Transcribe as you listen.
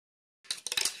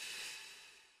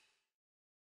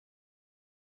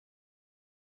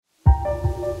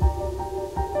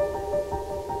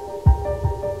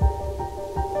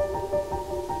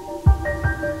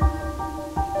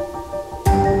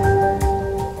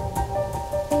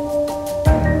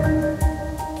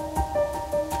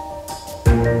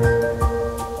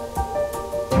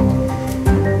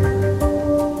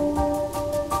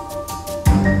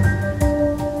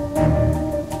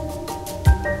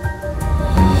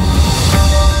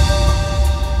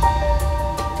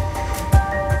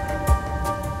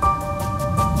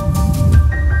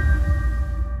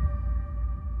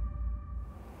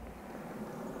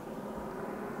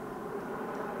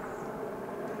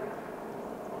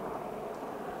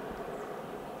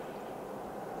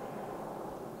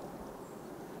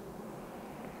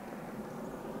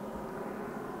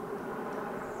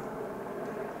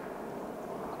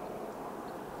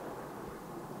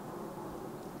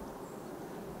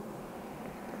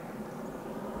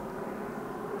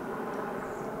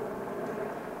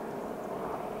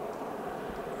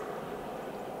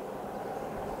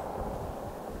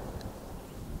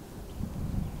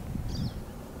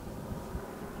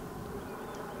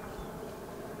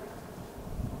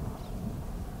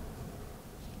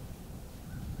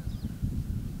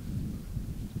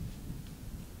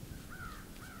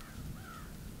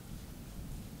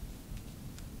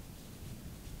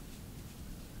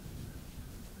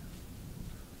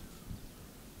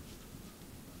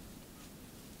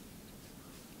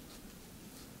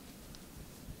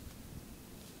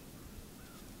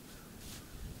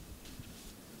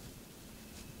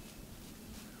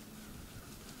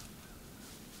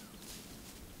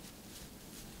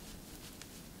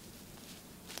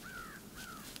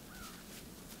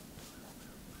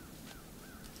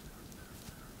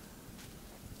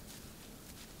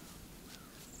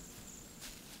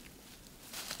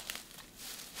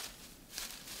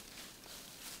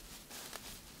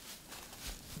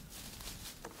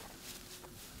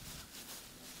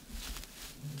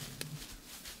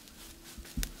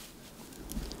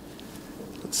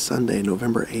Sunday,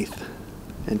 November 8th,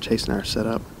 and Chase and I are set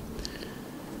up.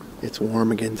 It's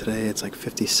warm again today. It's like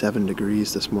 57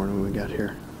 degrees this morning when we got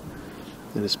here.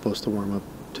 And it's supposed to warm up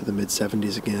to the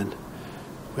mid-70s again.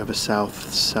 We have a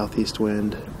southeast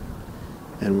wind,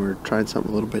 and we're trying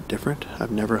something a little bit different.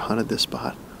 I've never hunted this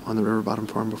spot on the River Bottom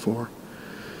Farm before.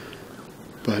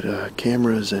 But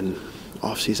cameras and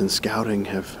off-season scouting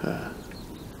have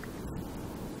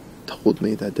told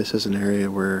me that this is an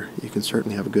area where you can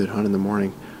certainly have a good hunt in the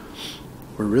morning.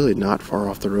 We're really not far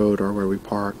off the road or where we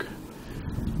park.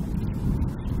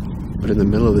 But in the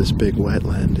middle of this big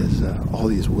wetland is all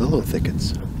these willow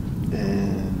thickets.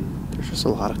 And there's just a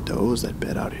lot of does that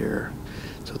bed out here.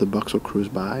 So the bucks will cruise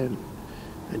by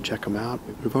and check them out.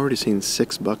 We've already seen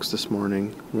 6 bucks this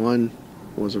morning. One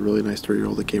was a really nice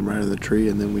 3-year-old that came right out of the tree,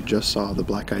 and then we just saw the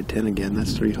black-eyed 10 again.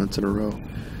 That's 3 hunts in a row.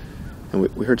 And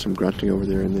we heard some grunting over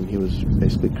there, and then he was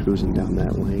basically cruising down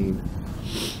that lane.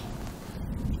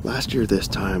 Last year this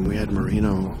time, we had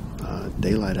Marino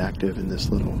daylight active in this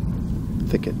little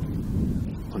thicket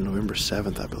on November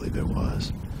 7th, I believe it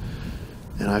was.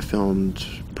 And I filmed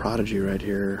Prodigy right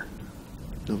here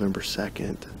November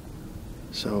 2nd.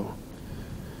 So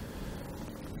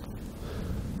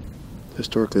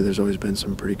historically, there's always been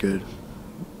some pretty good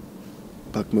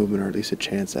buck movement, or at least a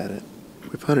chance at it.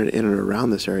 We've hunted in and around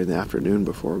this area in the afternoon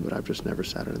before, but I've just never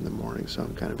sat it in the morning, so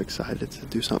I'm kind of excited to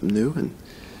do something new. And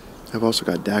I've also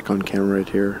got Dak on camera right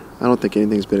here. I don't think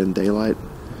anything's been in daylight,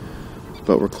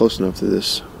 but we're close enough to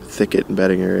this thicket and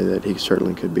bedding area that he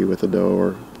certainly could be with a doe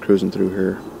or cruising through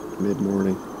here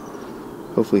mid-morning.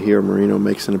 Hopefully here Marino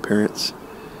makes an appearance.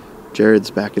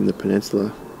 Jared's back in the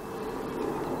peninsula.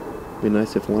 It'd be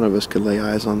nice if one of us could lay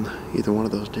eyes on either one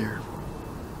of those deer.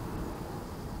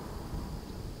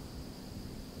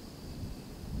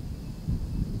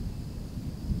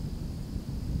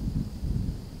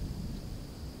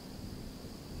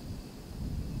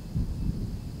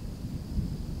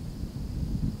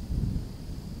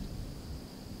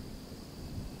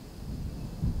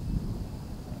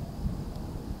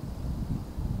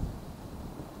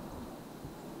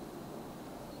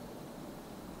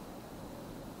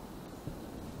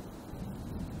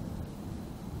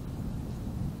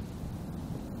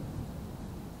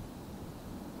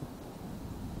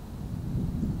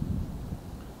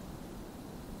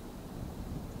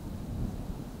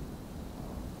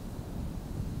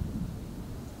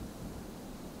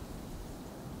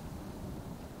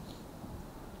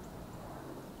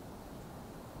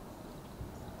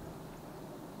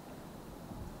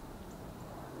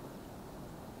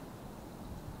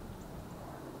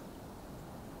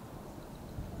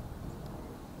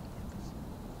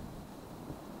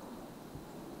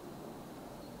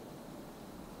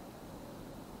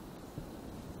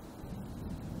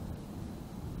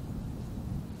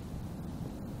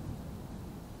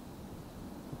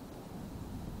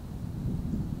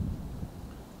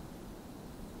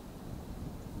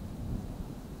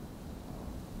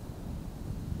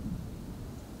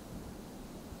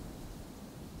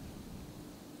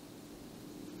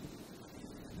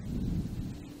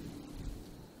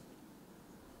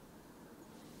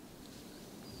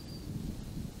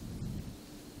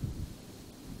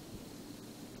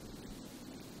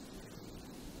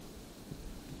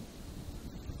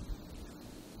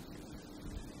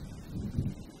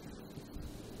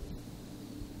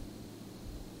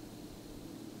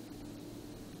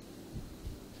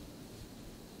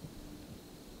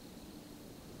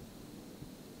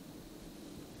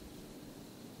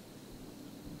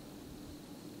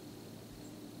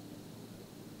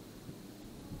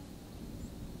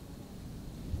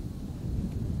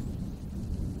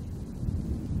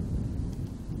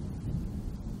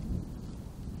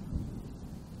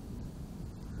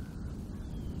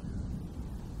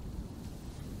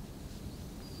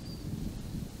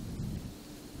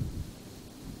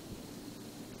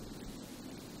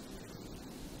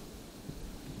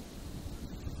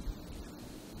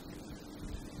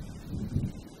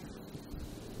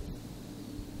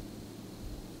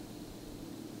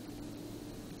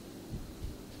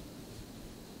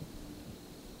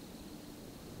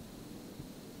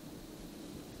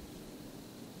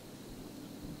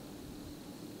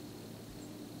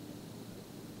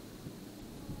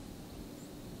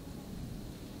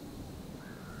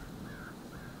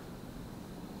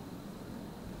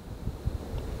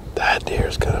 That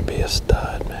deer's gonna be a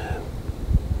stud, man.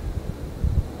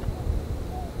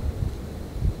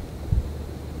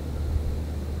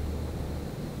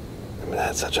 I mean,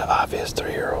 that's such an obvious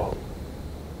 3-year-old.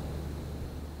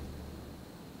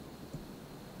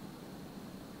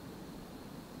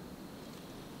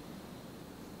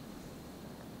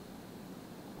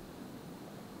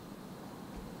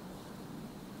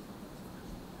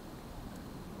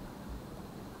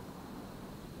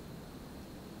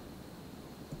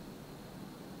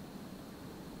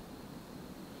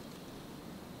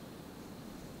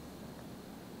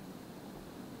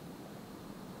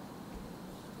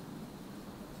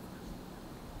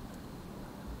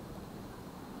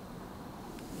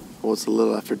 Well, it's a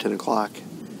little after 10 o'clock.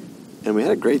 And we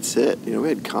had a great sit. You know, we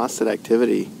had constant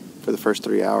activity for the first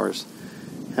 3 hours.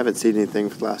 Haven't seen anything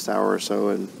for the last hour or so,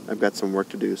 and I've got some work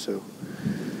to do, so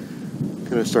I'm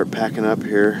going to start packing up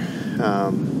here.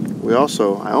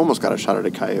 I almost got a shot at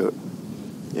a coyote.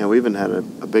 You know, we even had a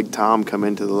big tom come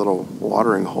into the little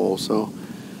watering hole, so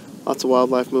lots of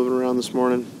wildlife moving around this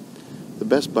morning. The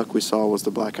best buck we saw was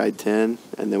the black-eyed 10,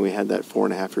 and then we had that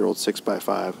 4.5-year-old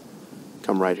 6x5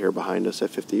 come right here behind us at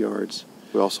 50 yards.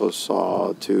 We also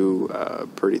saw two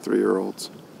pretty 3-year-olds.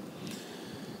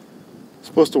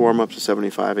 Supposed to warm up to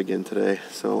 75 again today,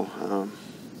 so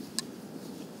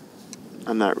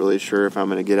I'm not really sure if I'm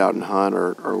going to get out and hunt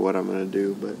or what I'm going to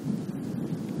do, but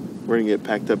we're going to get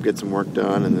packed up, get some work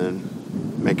done, and then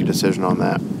make a decision on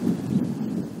that.